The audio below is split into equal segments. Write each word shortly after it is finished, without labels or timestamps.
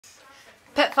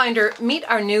Pet Finder, meet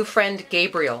our new friend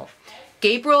Gabriel.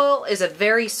 Gabriel is a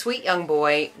very sweet young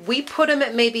boy. We put him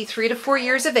at maybe 3 to 4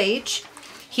 years of age.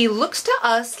 He looks to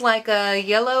us like a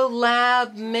yellow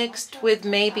lab mixed with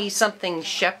maybe something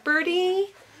shepherdy,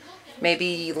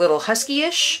 maybe a little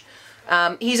husky-ish.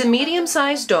 He's a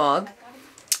medium-sized dog.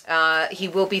 He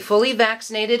will be fully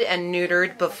vaccinated and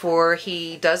neutered before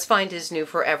he does find his new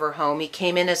forever home. He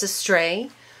came in as a stray,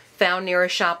 found near a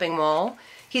shopping mall.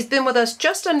 He's been with us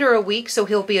just under a week, so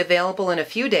he'll be available in a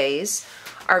few days.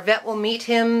 Our vet will meet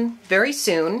him very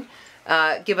soon,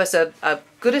 give us a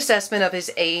good assessment of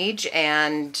his age,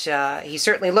 and he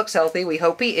certainly looks healthy. We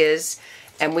hope he is.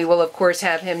 And we will, of course,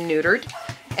 have him neutered,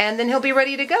 and then he'll be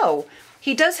ready to go.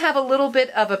 He does have a little bit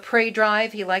of a prey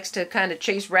drive. He likes to kind of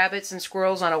chase rabbits and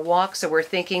squirrels on a walk, so we're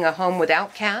thinking a home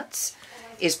without cats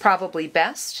is probably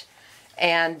best.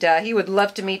 And he would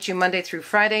love to meet you Monday through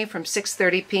Friday from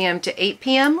 6:30 p.m. to 8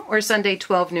 p.m. or Sunday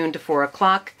 12 noon to 4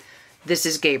 o'clock. This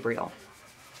is Gabriel,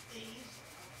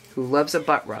 who loves a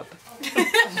butt rub.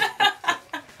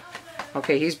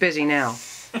 Okay, he's busy now.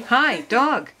 Hi,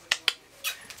 dog.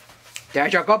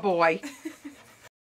 There's your good boy.